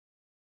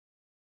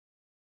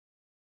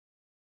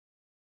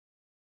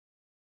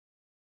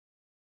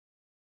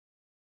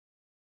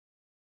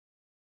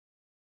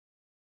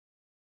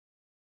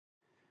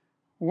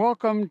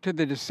Welcome to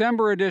the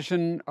December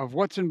edition of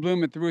What's in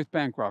Bloom at the Ruth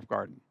Bancroft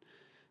Garden.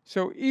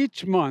 So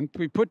each month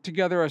we put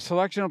together a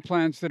selection of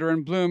plants that are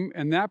in bloom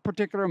in that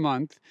particular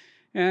month,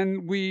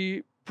 and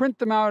we print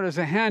them out as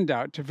a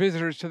handout to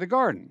visitors to the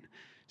garden.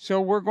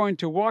 So we're going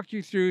to walk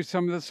you through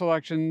some of the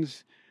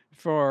selections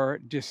for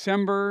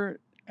December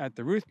at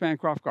the Ruth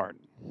Bancroft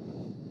Garden.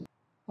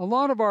 A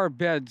lot of our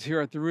beds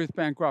here at the Ruth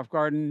Bancroft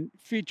Garden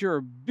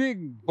feature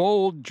big,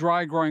 bold,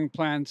 dry-growing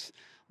plants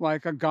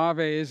like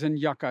agaves and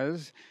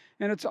yuccas,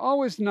 and it's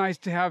always nice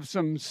to have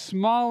some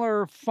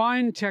smaller,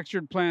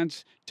 fine-textured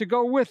plants to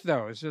go with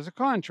those as a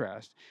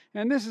contrast.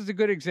 And this is a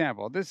good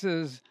example. This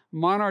is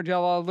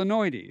Monardella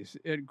linoides.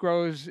 It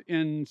grows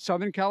in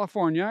Southern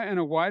California in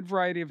a wide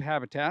variety of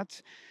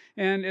habitats,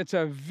 and it's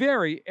a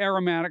very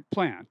aromatic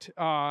plant.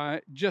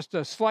 Just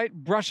a slight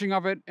brushing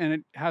of it, and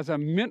it has a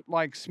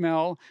mint-like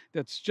smell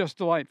that's just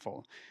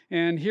delightful.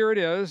 And here it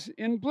is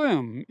in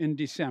bloom in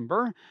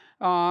December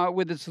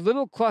with its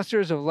little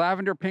clusters of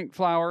lavender pink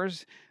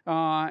flowers,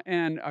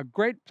 and a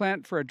great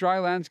plant for a dry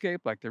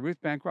landscape like the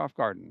Ruth Bancroft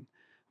Garden,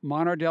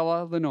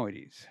 Monardella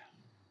linoides.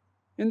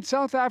 In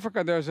South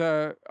Africa, there's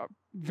a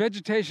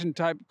vegetation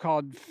type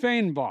called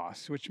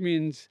fynbos, which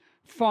means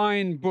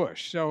fine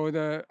bush. So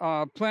the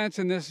plants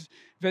in this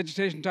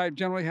vegetation type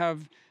generally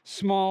have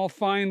small,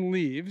 fine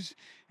leaves.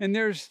 And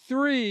there's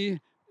three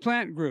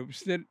plant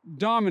groups that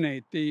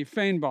dominate the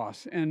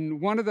fynbos,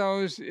 and one of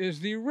those is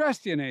the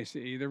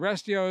Restianaceae. The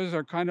restios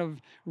are kind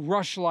of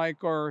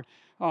rush-like or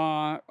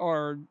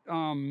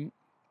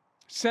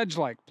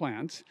sedge-like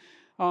plants.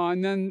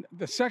 And then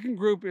the second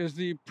group is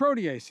the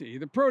Proteaceae,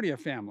 the Protea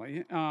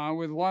family,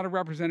 with a lot of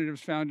representatives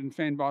found in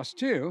fynbos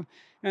too.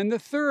 And the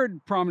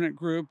third prominent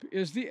group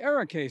is the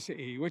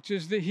Ericaceae, which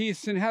is the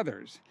heaths and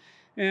heathers.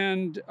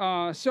 And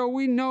so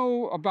we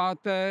know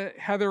about the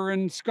heather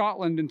in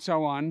Scotland and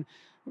so on,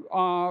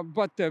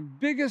 but the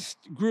biggest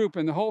group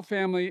in the whole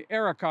family,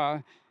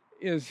 Erica,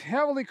 is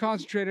heavily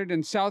concentrated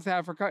in South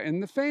Africa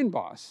in the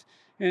fynbos.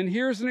 And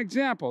here's an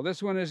example.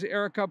 This one is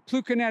Erica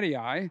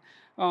plukenetii,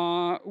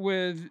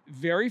 with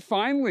very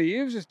fine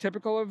leaves, as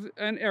typical of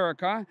an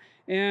Erica,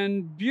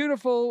 and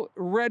beautiful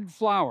red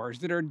flowers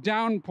that are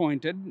down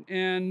pointed.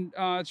 And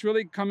it's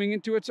really coming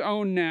into its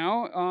own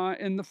now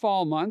in the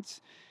fall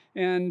months.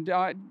 And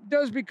it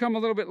does become a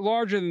little bit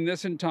larger than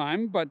this in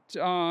time, but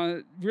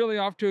really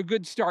off to a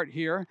good start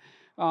here.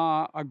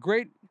 A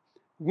great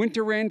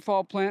winter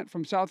rainfall plant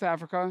from South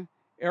Africa,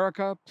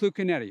 Erica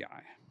plukenetii.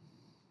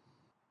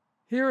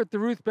 Here at the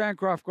Ruth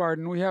Bancroft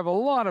Garden, we have a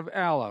lot of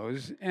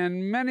aloes,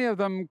 and many of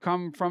them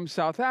come from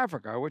South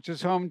Africa, which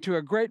is home to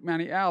a great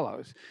many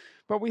aloes.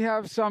 But we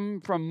have some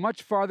from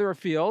much farther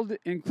afield,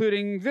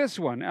 including this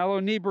one,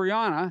 Aloe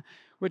niebuhriana,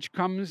 which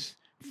comes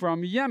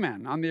from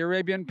Yemen on the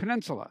Arabian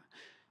Peninsula.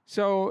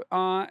 So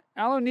Aloe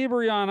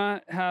niebuhriana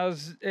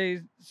has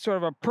a sort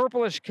of a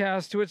purplish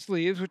cast to its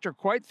leaves, which are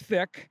quite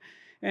thick,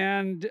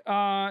 and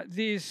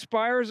these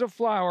spires of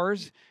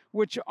flowers,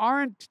 which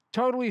aren't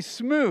totally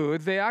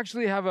smooth, they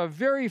actually have a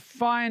very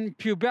fine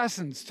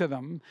pubescence to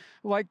them,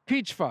 like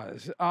peach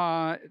fuzz.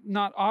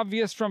 Not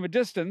obvious from a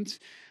distance,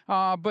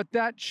 but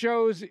that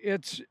shows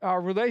its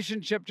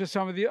relationship to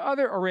some of the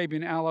other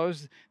Arabian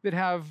aloes that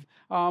have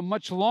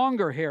much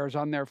longer hairs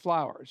on their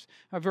flowers.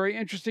 A very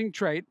interesting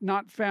trait,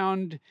 not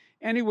found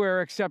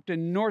anywhere except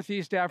in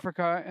Northeast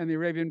Africa and the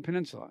Arabian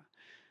Peninsula.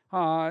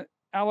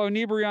 Aloe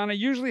niebuhriana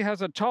usually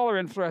has a taller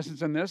inflorescence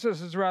than this. This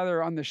is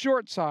rather on the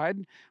short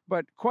side,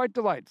 but quite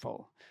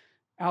delightful.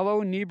 Aloe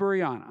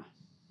niebuhriana.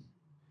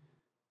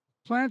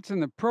 Plants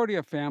in the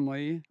Protea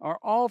family are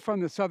all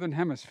from the southern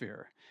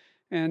hemisphere,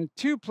 and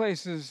two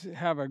places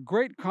have a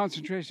great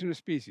concentration of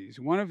species.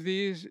 One of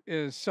these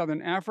is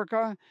southern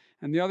Africa,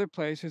 and the other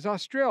place is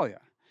Australia.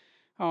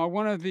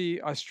 One of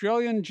the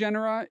Australian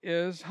genera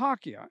is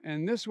Hakea,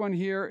 and this one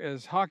here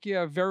is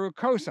Hakea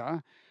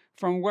verrucosa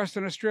from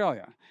Western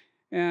Australia.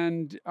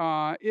 And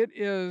it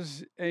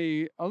is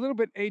a little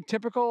bit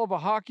atypical of a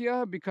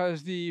Hakea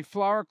because the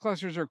flower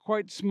clusters are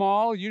quite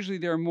small. Usually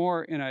they're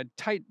more in a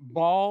tight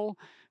ball.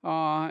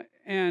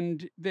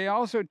 And they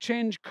also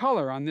change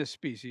color on this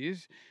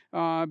species,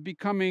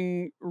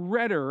 becoming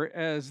redder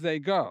as they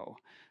go.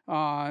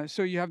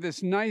 So you have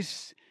this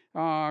nice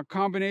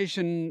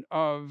combination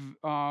of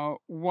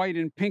white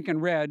and pink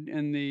and red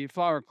in the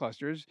flower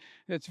clusters.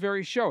 It's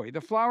very showy.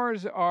 The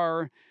flowers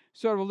are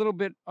sort of a little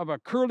bit of a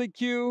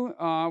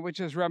curlicue, which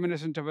is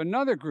reminiscent of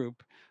another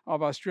group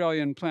of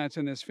Australian plants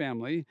in this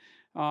family,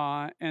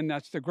 and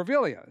that's the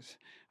grevilleas.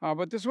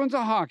 But this one's a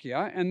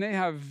Hakea, and they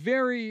have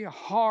very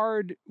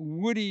hard,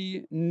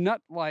 woody,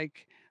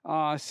 nut-like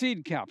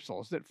seed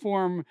capsules that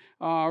form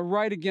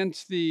right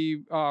against the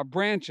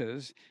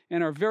branches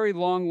and are very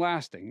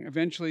long-lasting.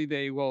 Eventually,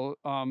 they will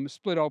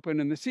split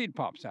open and the seed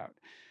pops out.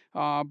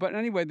 But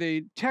anyway,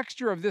 the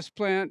texture of this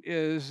plant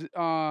is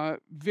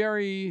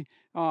very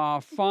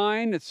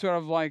fine. It's sort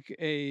of like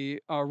a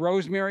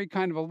rosemary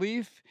kind of a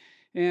leaf,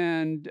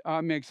 and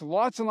makes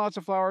lots and lots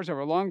of flowers over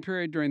a long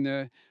period during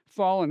the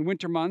fall and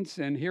winter months.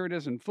 And here it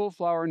is in full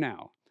flower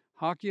now,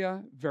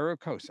 Hakea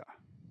verrucosa.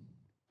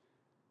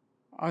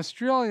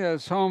 Australia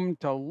is home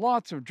to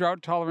lots of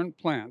drought-tolerant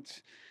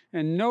plants,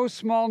 and no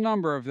small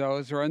number of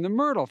those are in the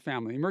myrtle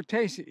family,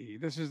 Myrtaceae.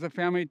 This is the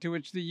family to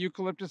which the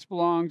eucalyptus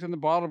belongs and the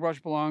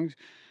bottlebrush belongs,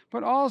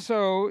 but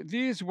also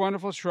these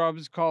wonderful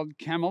shrubs called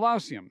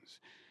Chamelauciums.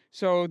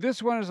 So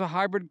this one is a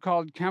hybrid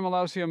called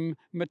Chamelaucium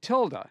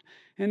Matilda,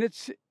 and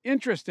it's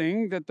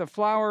interesting that the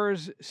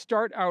flowers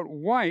start out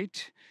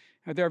white.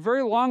 They're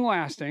very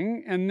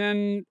long-lasting, and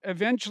then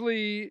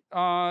eventually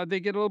they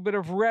get a little bit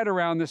of red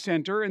around the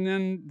center, and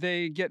then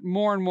they get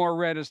more and more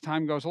red as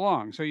time goes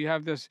along. So you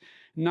have this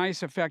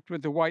nice effect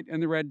with the white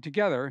and the red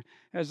together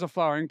as the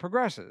flowering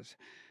progresses.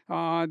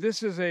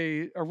 This is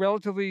a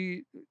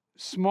relatively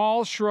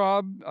small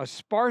shrub, a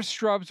sparse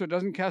shrub, so it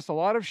doesn't cast a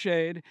lot of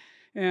shade,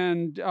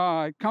 and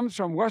it comes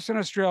from Western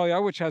Australia,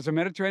 which has a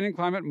Mediterranean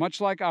climate much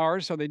like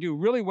ours, so they do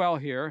really well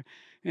here.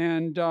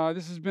 And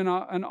this has been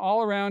an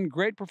all-around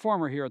great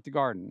performer here at the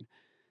garden.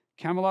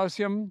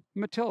 Chamelaucium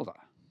Matilda.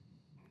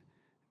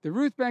 The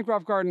Ruth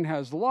Bancroft Garden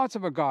has lots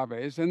of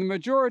agaves, and the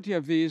majority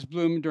of these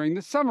bloom during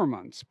the summer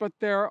months, but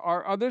there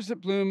are others that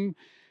bloom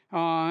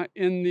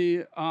in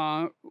the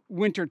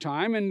winter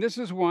time, and this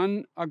is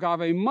one,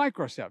 Agave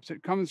microceps.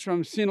 It comes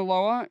from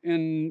Sinaloa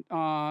in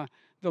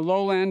the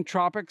lowland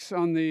tropics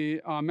on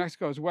the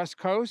Mexico's west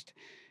coast.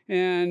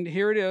 And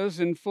here it is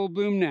in full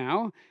bloom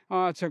now.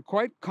 It's a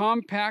quite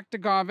compact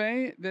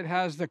agave that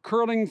has the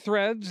curling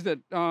threads that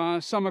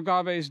some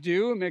agaves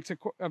do. It makes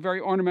a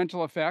very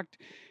ornamental effect.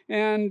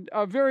 And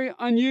a very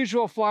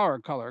unusual flower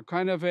color,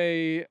 kind of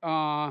a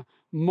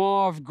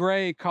mauve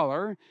gray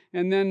color,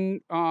 and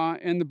then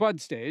in the bud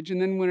stage.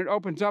 And then when it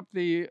opens up,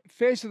 the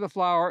face of the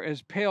flower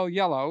is pale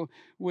yellow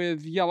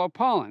with yellow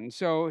pollen.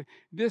 So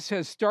this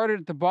has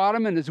started at the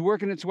bottom and is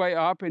working its way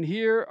up. And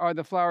here are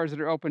the flowers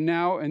that are open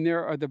now, and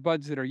there are the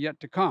buds that are yet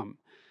to come.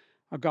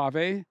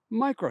 Agave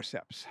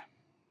microceps.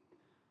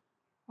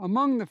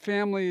 Among the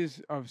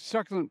families of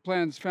succulent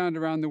plants found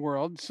around the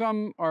world,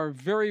 some are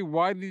very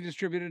widely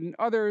distributed and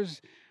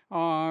others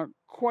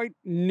quite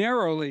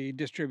narrowly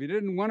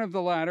distributed, and one of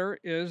the latter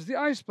is the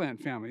ice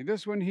plant family.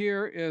 This one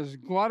here is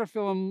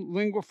Glottiphyllum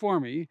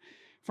linguiforme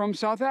from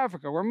South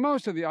Africa, where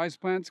most of the ice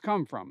plants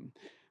come from.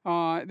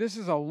 This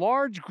is a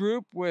large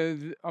group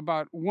with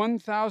about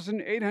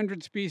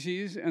 1,800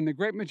 species, and the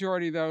great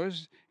majority of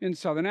those in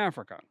southern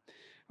Africa.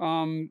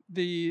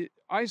 The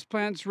ice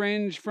plants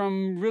range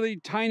from really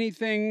tiny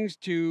things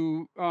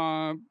to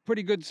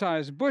pretty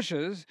good-sized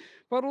bushes,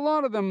 but a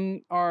lot of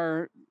them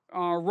are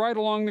right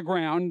along the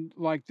ground,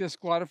 like this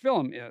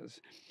Glottiphyllum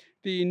is.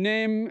 The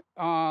name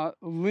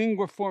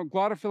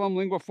Glottiphyllum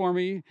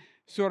linguiforme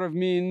sort of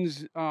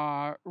means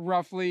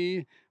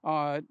roughly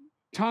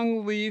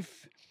tongue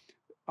leaf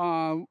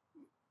in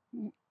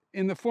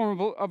the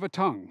form of a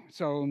tongue.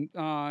 So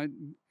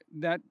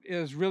that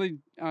is really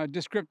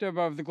descriptive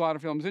of the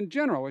Glottiphyllums in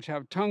general, which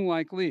have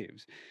tongue-like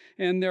leaves.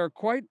 And they're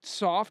quite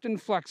soft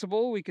and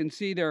flexible. We can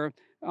see they're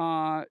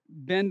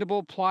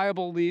bendable,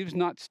 pliable leaves,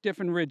 not stiff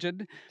and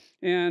rigid.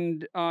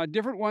 And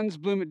different ones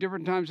bloom at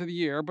different times of the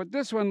year. But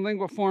this one,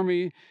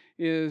 linguiforme,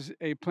 is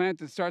a plant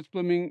that starts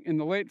blooming in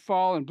the late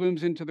fall and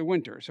blooms into the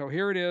winter. So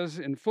here it is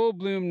in full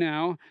bloom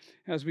now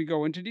as we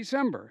go into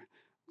December.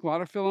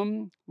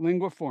 Glottiphyllum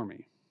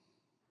linguiforme.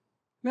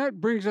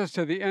 That brings us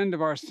to the end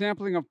of our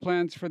sampling of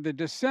plants for the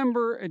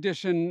December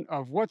edition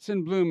of What's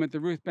in Bloom at the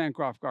Ruth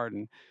Bancroft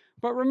Garden.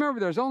 But remember,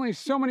 there's only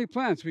so many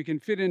plants we can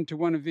fit into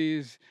one of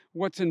these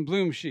What's in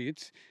Bloom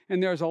sheets,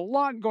 and there's a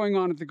lot going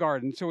on at the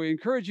garden, so we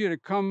encourage you to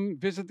come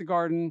visit the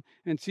garden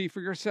and see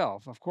for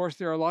yourself. Of course,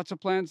 there are lots of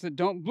plants that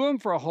don't bloom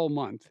for a whole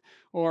month,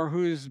 or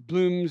whose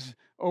blooms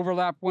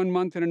overlap one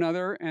month and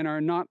another and are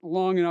not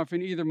long enough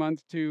in either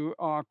month to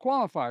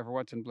qualify for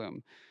What's in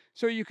Bloom.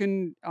 So you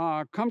can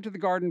come to the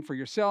garden for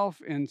yourself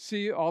and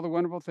see all the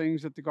wonderful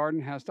things that the garden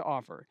has to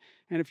offer.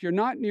 And if you're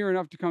not near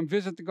enough to come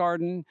visit the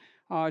garden,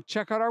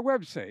 check out our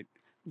website,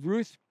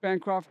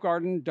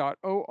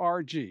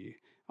 ruthbancroftgarden.org.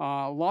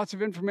 Lots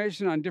of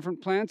information on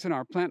different plants and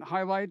our plant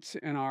highlights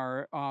and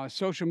our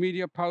social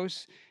media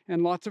posts,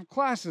 and lots of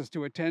classes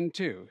to attend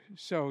too.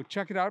 So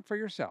check it out for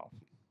yourself.